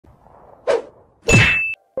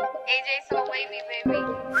AJ so wavy, baby.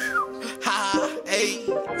 Ha, hey,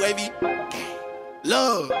 wavy.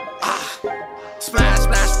 Love, splash,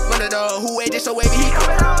 splash, run it all. Who AJ so wavy? He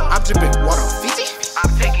coming on. I'm dripping water, Fiji.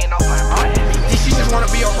 I'm taking off my money. These shit just wanna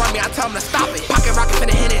be around me. I tell them to stop it. Pocket rocket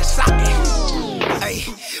finna hit his socket. Hey,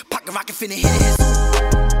 pocket rocket finna hit his.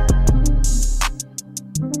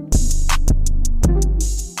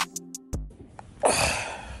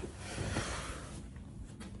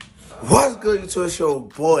 What's good, YouTube? It's your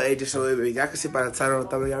boy AJ so wavy. Y'all can see by the title of the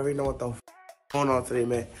thumbnail. Y'all already know what the f going on today,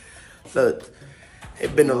 man. Look.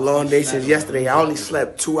 It's been a long day since yesterday. I only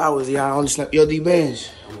slept 2 hours, y'all. I only slept. Yo, D-Benz.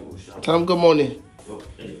 Tell him good morning.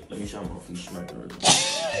 Let me shout out for you smack her.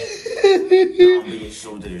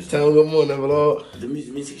 Tell him good morning, Lord. Let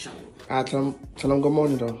me take a shout out. Tell him good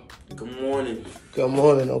morning, though. Good morning. Good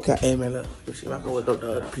morning, okay. Hey, man, look. Let's see if I can wake up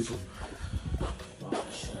the other people.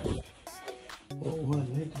 What,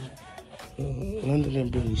 nigga? London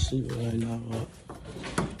and Brittany sleeping right now, bro.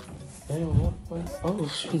 Damn, what? Oh,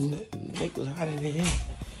 shoot. Nick was hot in here.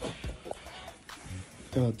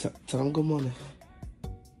 Yo, tell him good morning.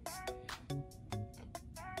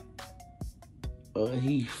 Oh,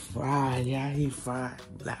 he fried. Yeah, he fried.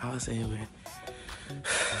 Like I was saying, man.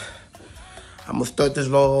 I'm going to start this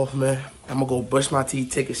vlog off, man. I'm going to go brush my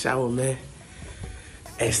teeth, take a shower, man.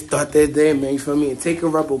 And start that day, man. You feel me? And take a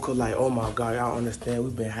rebel, because, like, oh, my God, y'all understand.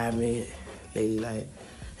 We've been having it lately, like.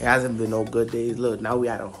 It hasn't been no good days. Look, now we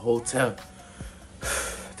at a hotel.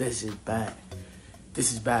 This is bad.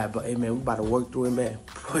 This is bad, but hey, man, we about to work through it, man.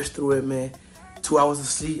 Push through it, man. 2 hours of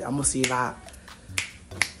sleep. I'm gonna see if I,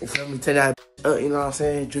 you feel me, take that, you know what I'm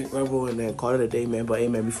saying? Drink Red Bull and then call it a day, man. But hey,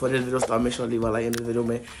 man, before this video start, make sure to leave a like in the video,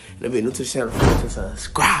 man. And if you're new to the channel, to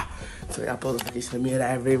subscribe. So y'all post notifications. Let me hear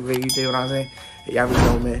that every video, you think what I'm saying? Y'all already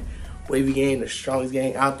know, man. Wavy gang, the strongest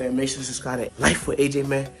gang out there. Make sure to subscribe to Life with AJ,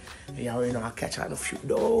 man. And y'all already know I'll catch y'all in a few.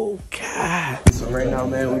 No, God. So right now,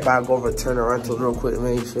 man, we about to go return the rental real quick,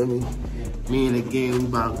 man. You feel me? Me and the gang, we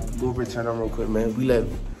about to go return them real quick, man. We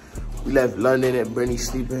left London and Brittany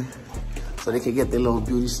sleeping, so they can get their little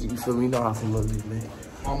beauty sleep. You feel me? You know how I'm gonna leave, man.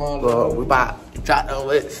 But we about to drop them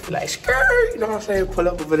with like skirt. You know what I'm saying? Pull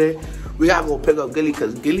up over there. We gotta go pick up Gilly,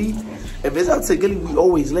 cause Gilly, if it's up to Gilly, we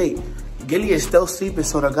always late. Gilly is still sleeping,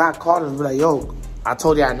 so the guy called us. Be like, yo, I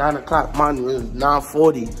told you at 9 o'clock. Mine was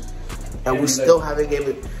 9:40. And we still haven't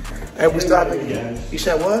given it. And we still haven't. You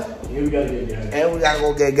said what? Yeah, we gotta get gas. And we gotta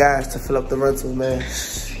go get gas to fill up the rentals, man.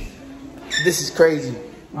 This is crazy.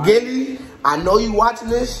 Gilly, I know you watching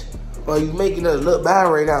this, but you making us look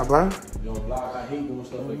bad right now, bro. Yo, Block, I hate doing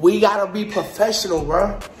stuff like we gotta be professional,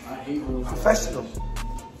 bro. I hate doing professional.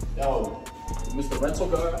 Yo, Mr. Rental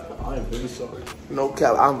guy, I am very sorry. No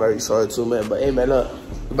cap, I'm very sorry too, man. But hey, man, look,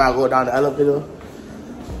 we about to go down the elevator.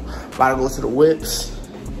 About to go to the whips.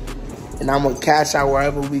 And I'm gonna cash out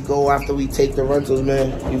wherever we go after we take the rentals,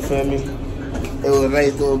 man. You feel me? It was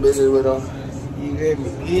nice doing business with them. You hear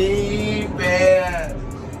me? Yeah, man.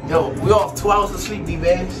 Yo, we off 2 hours of sleep,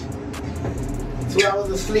 D-man. 2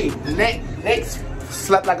 hours of sleep. Nick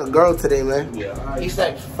slept like a girl today, man. Yeah. He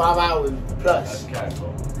slept 5 hours plus. That's cat,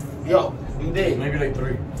 bro. Yo, you did. Maybe like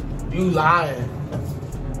 3. You lying.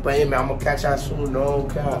 But hey, man, I'm gonna catch y'all soon, no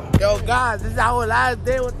cap. Yo, guys, this is our last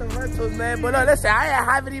day with the rentals, man. But listen, I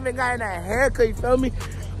haven't even gotten that haircut, you feel me?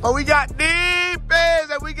 But we got D-Benz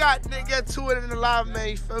and we got nigga 2 in the live, man,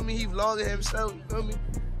 you feel me? He vlogging himself, you feel me?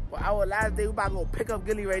 But our last day, we about to go pick up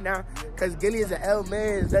Gilly right now. Cause Gilly is an L,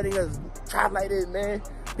 man, is letting us drive like this, man.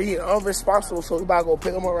 Being unresponsible, so we about to go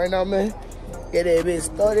pick him up right now, man. Get that bitch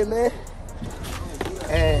started, man.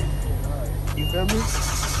 And, you feel me?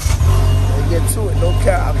 Get to it, no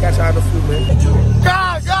cap. I'll catch y'all in a few minutes. Go!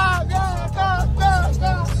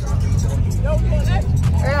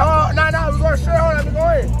 Hey, hold on. Nah, we're going straight. Hold on, we're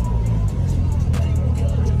going.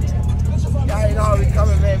 Y'all already know how we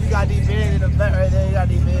coming, man. We got these bins in the back right there.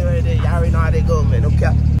 Y'all already know how they go, man. No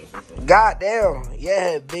cap. Goddamn.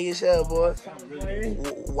 Yeah, big as hell, boy.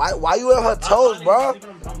 Why you in her toes, bro?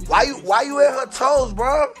 Why you in her toes,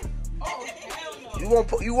 bro? You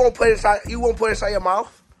won't put it inside your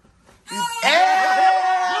mouth?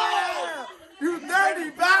 Yeah! You dirty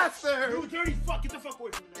bastard! You dirty fuck, get the fuck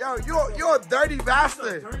away from me. Yo, you're a dirty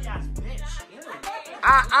bastard. Dirty ass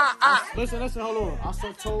bitch. Listen, hold on. I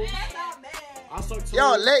suck toes.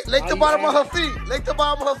 Yo, lick the bottom of her feet. Lick the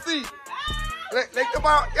bottom of her feet. Lick the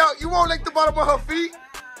bottom. Yo, you won't lick the bottom of her feet?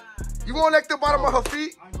 You won't lick the bottom of her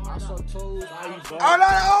feet? I suck toes.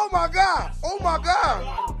 Oh my God. Oh my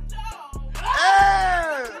God.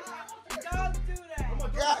 Hey!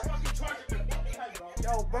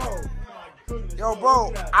 Yo,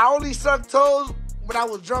 bro, I only sucked toes when I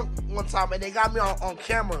was drunk one time, and they got me on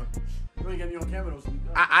camera. You ain't get me on camera, though.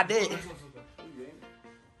 I did.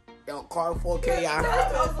 Yo, call 4K,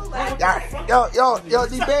 y'all. Yo,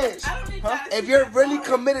 D-Bench. If you're really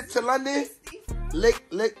committed to London,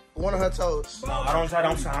 lick one of her toes. No, I don't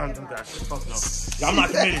do that shit. Fuck no. Yo,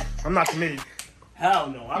 I'm not committed. Hell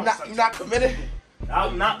no. You're not committed?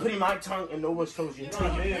 I'm not putting my tongue in no one's toes.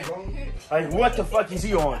 Like, what the fuck is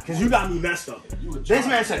he on? Because you got me messed up. This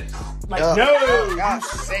man said, like, no. God,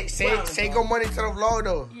 say good morning to the vlog,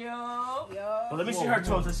 though. Yo. Well, let me see her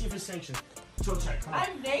toes. Let's see if it's sanctioned. Toe check. Come on.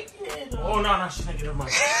 I'm naked. Oh, no, she's naked. Never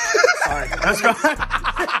mind. Sorry. Let's go.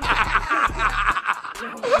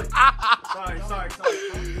 Sorry.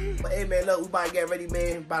 But hey, man, look, we about to get ready,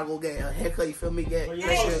 man. About to go get a haircut, you feel me? You know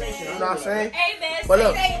what I'm saying? Hey, man. But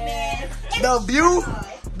look,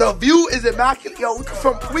 the view is immaculate. Yo,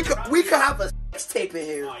 we could have a sex tape in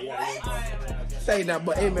here. Say that,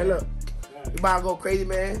 but hey, man, look. We about to go crazy,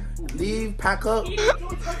 man. Leave, pack up. What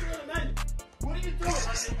are you doing?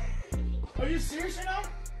 Are you serious right now?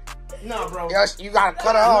 Nah, bro. Yo, you gotta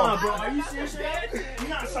cut her off. Nah, bro. Are you serious right now? You're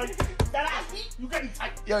not sorry. That ass, you getting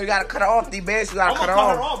tight. Yo, you gotta cut her off, D-Bench. You gotta cut her I'm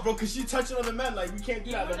gonna cut her off. off, bro, because she touching other men. Like, we can't do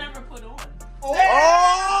that. You never put on. Oh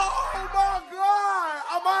my God!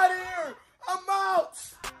 I'm out of here. I'm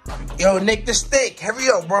out. Yo, Nick the stick. Hurry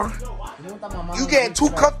up, bro. You getting too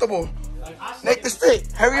comfortable. Nick the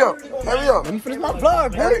stick. Hurry up. Let me finish my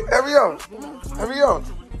vlog, bro.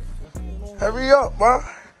 Hurry up, bro.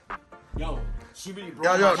 Yo, she really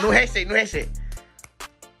broke. Yo, new handshake. Yo,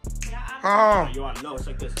 I know. It's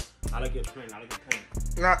like this. I like it plain.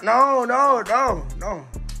 No.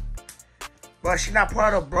 Bro, she not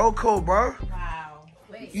part of the bro code, bro. Wow.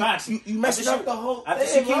 Wait. You messing up the whole After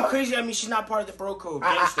thing, she came bro. crazy at me, she's not part of the bro code.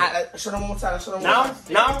 Show them one more time. Now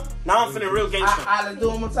I'm feeling real gangster. Let's do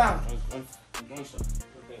it one more time. Gangster.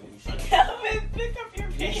 Kelvin, pick up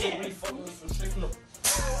your pants.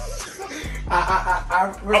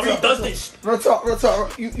 I really does this. Real talk.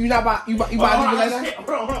 You about to do it like that?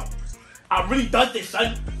 Hold on. I really does this,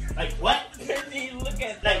 son. Like, what? Look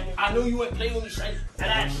at Like, I know you went play with me, son.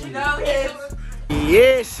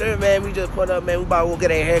 Yes, sir, man. We just put up, man. We about to go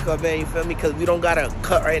get a haircut, man. You feel me? Because we don't got a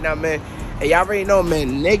cut right now, man. And y'all already know,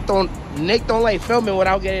 man. Nick don't like filming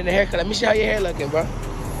without getting a haircut. Let me see how your hair looking, bro.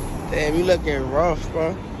 Damn, you looking rough,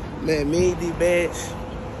 bro. Man, me, D-Bench,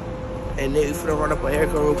 and Nick, we finna run up a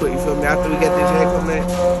haircut real quick. You feel me? After we get this haircut, man,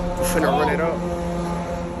 we finna run it up.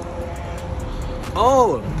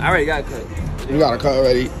 Oh, I already got cut. You got a cut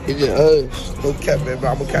already. It's just no cap, man. But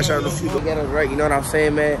I'm gonna catch out in the future. Get us right. You know what I'm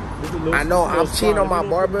saying, man? I know I'm cheating on my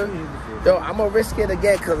barber. Yo, I'm gonna risk it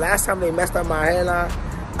again because last time they messed up my hairline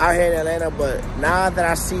out here in Atlanta. But now that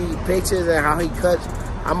I see pictures and how he cuts,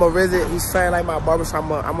 I'm gonna visit. He's saying like my barber, so I'm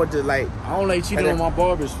gonna just like. I don't like cheating on my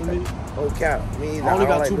barbers, for me. Oh cap, me either. I only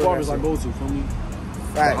got like two barbers I go to, for me.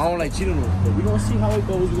 Right. I don't like cheating on them. But we gonna see how it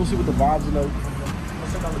goes. We gonna see what the vibes are like.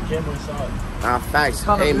 Let's check out the camera inside. Nah, facts.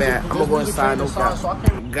 Hey man, I'm gonna go inside, no cap.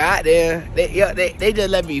 God damn, they just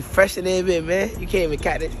let me freshen in a bit, man. You can't even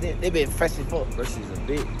catch it. They been fresh as fuck. This is a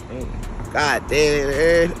bit. God damn,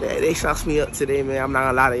 man. They sauced me up today, man. I'm not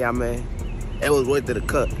gonna lie to y'all, man. It was worth it to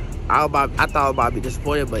cut. I thought I was about to be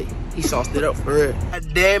disappointed, but he sauced it up for real.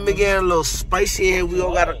 God damn, it getting a little spicy here. We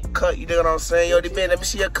all got a cut, you know what I'm saying? Yo, D-Ben, let me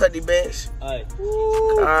see your cut, D-Bench. Alright.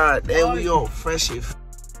 God damn, we all fresh as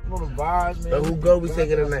Vibes, man. who go we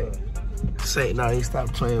taking tonight? Say, no, he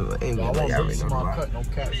stopped playing. Ain't gonna let y'all ready No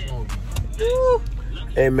cat smoke.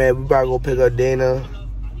 Hey, man, we about to go pick up Dana,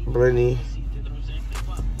 Brittany,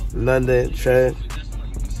 London, Trent.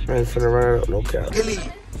 Man, finna run it up, no cap.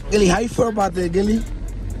 Gilly, how you feel about that, Gilly?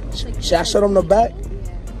 Should I show them the back?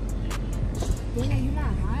 Yeah, you're not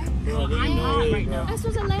high? I'm hot right now. I'm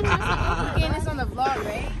supposed to let me again. It's on the vlog,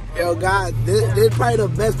 right? Yo, God, this probably the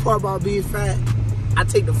best part about being fat. I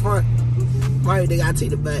take the front. Right, they gotta take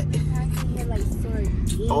the back. I can hear like story.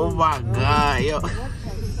 Oh my God, yo.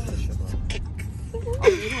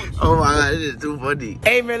 Oh my God, this is too funny.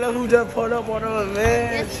 Hey man, look who just pulled up on us,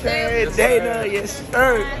 man. Trey, Dana, yes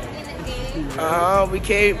sir. We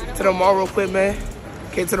came to the mall real quick, man.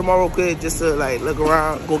 Came to the mall real quick just to like look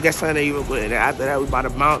around, go get something to eat real quick. And then after that, we about to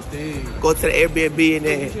bounce, go to the Airbnb and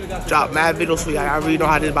then drop mad videos for y'all. I really know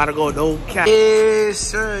how this about to go. No cap. Yes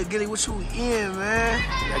sir, Gilly, what you in, man?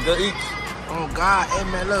 Yeah, go eat. Oh God, hey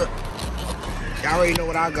man, look. Y'all already know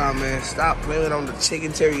what I got, man. Stop playing on the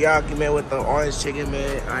chicken teriyaki, man, with the orange chicken,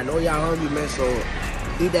 man. I know y'all hungry, man, so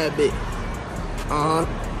eat that bit. I'm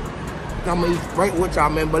gonna eat right with y'all,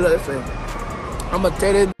 man, but listen. I'm gonna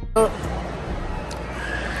tear this up.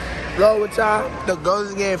 Low with y'all. The girls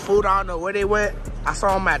is getting food. I don't know where they went. I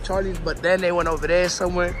saw them at Charlie's, but then they went over there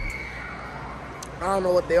somewhere. I don't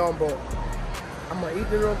know what they on, but I'm gonna eat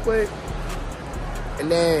it real quick.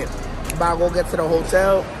 And then about to go get to the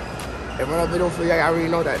hotel and run a video for y'all. I already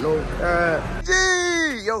know that. No.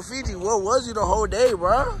 Gee, yo, Fiji, what was you the whole day,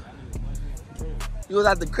 bro? You was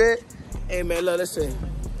at the crib? Hey, man, look, listen.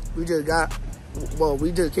 We just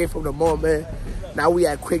came from the mall, man. Now we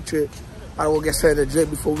at Quick Trip. I don't want to get set in the drink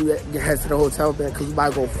before we head to the hotel, man, because we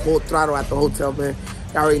about to go full throttle at the hotel, man.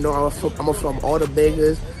 Y'all already know I'm from all the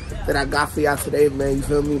bangers that I got for y'all today, man. You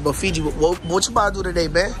feel me? But Fiji, what you about to do today,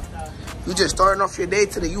 man? You just starting off your day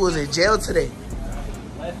today. You was in jail today.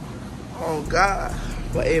 Oh, God.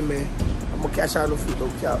 But, hey, man, I'm going to catch y'all no feet, no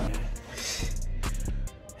count.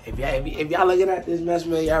 If y'all looking at this mess,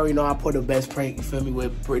 man, y'all already know I put the best prank, you feel me,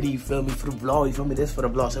 with Brittany, you feel me, for the vlog, you feel me, this for the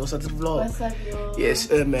vlog. Say what's up to the vlog. What's up, y'all?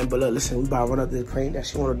 Yes, man, but look, listen, we about to run up this prank that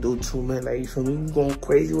she want to do too, man, like, you feel me, we going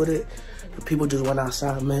crazy with it. The people just went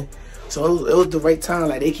outside, man. So it was the right time,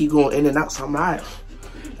 like, they keep going in and out, so I'm like,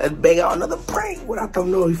 let's bang out another prank without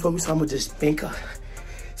them knowing, you feel me, so I'm going to just spank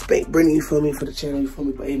Brittany, you feel me, for the channel, you feel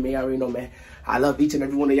me, but hey, man, y'all already know, man, I love each and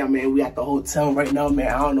every one of y'all, man. We at the hotel right now, man.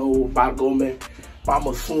 I don't know where about to go, man. But I'm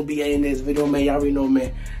going to soon be in this video, man. Y'all already know,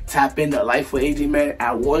 man. Tap into Life with AJ, man.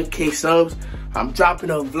 At 1K subs, I'm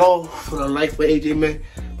dropping a vlog for the Life with AJ, man.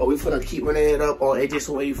 But we finna keep running it up on AJ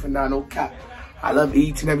So Wavy for now, no cap. I love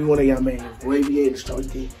each and every one of y'all, man. Wavy and strong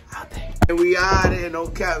D out there. And we out there, no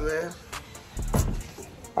cap, man.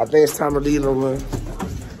 I think it's time to leave them, man.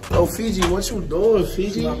 Oh, Fiji, what you doing,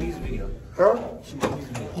 Fiji? Huh?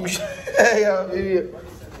 Yeah, video.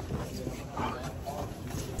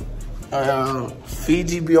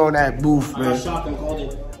 Fiji be on that booth, man. I called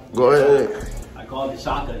it. Go ahead. I called it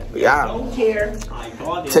shotgun. Yeah. I don't care. I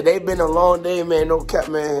called it. Today been a long day, man. No cap,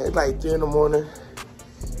 man. It's like 3 in the morning.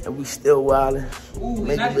 And we still wildin'.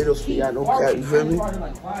 Making videos for y'all, no cap, you feel me?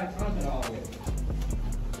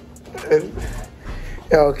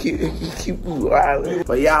 Yo, keep wildin'.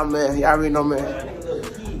 But y'all, man, y'all already know, man.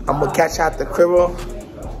 I'm gonna catch y'all at the crib.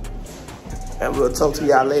 And we'll talk to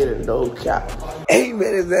y'all later, no cap. Hey,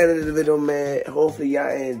 man, it's the end of the video, man. Hopefully, y'all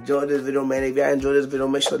enjoyed this video, man. If y'all enjoyed this video,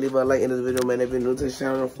 make sure to leave a like in this video, man. If you're new to the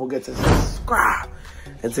channel, don't forget to subscribe.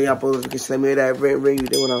 And tell y'all post notifications. Let me hear that ring. You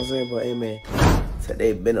know what I'm saying? But, hey, man,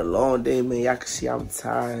 today been a long day, man. Y'all can see I'm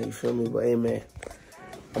tired, you feel me? But, hey, man,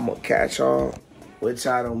 I'm going to catch y'all with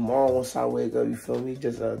y'all tomorrow once I wake up, you feel me?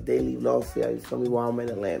 Just a daily vlog for y'all, you feel me? While I'm in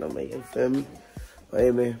Atlanta, man, you feel me? But,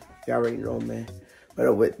 hey, man, y'all already know, man.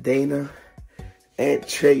 But with Dana and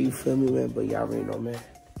Trey, you feel me, man? But y'all already know, man.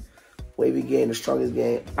 Wavy game, the strongest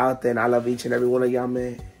game out there. And I love each and every one of y'all,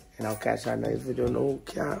 man. And I'll catch y'all next video. No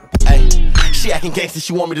cap. Hey, she acting gangster,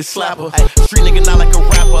 she want me to slap her. Ay, street nigga not like a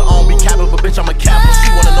rapper. I don't be capping, but bitch, I'm a capper.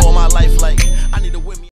 She wanna know my life like I need to win me.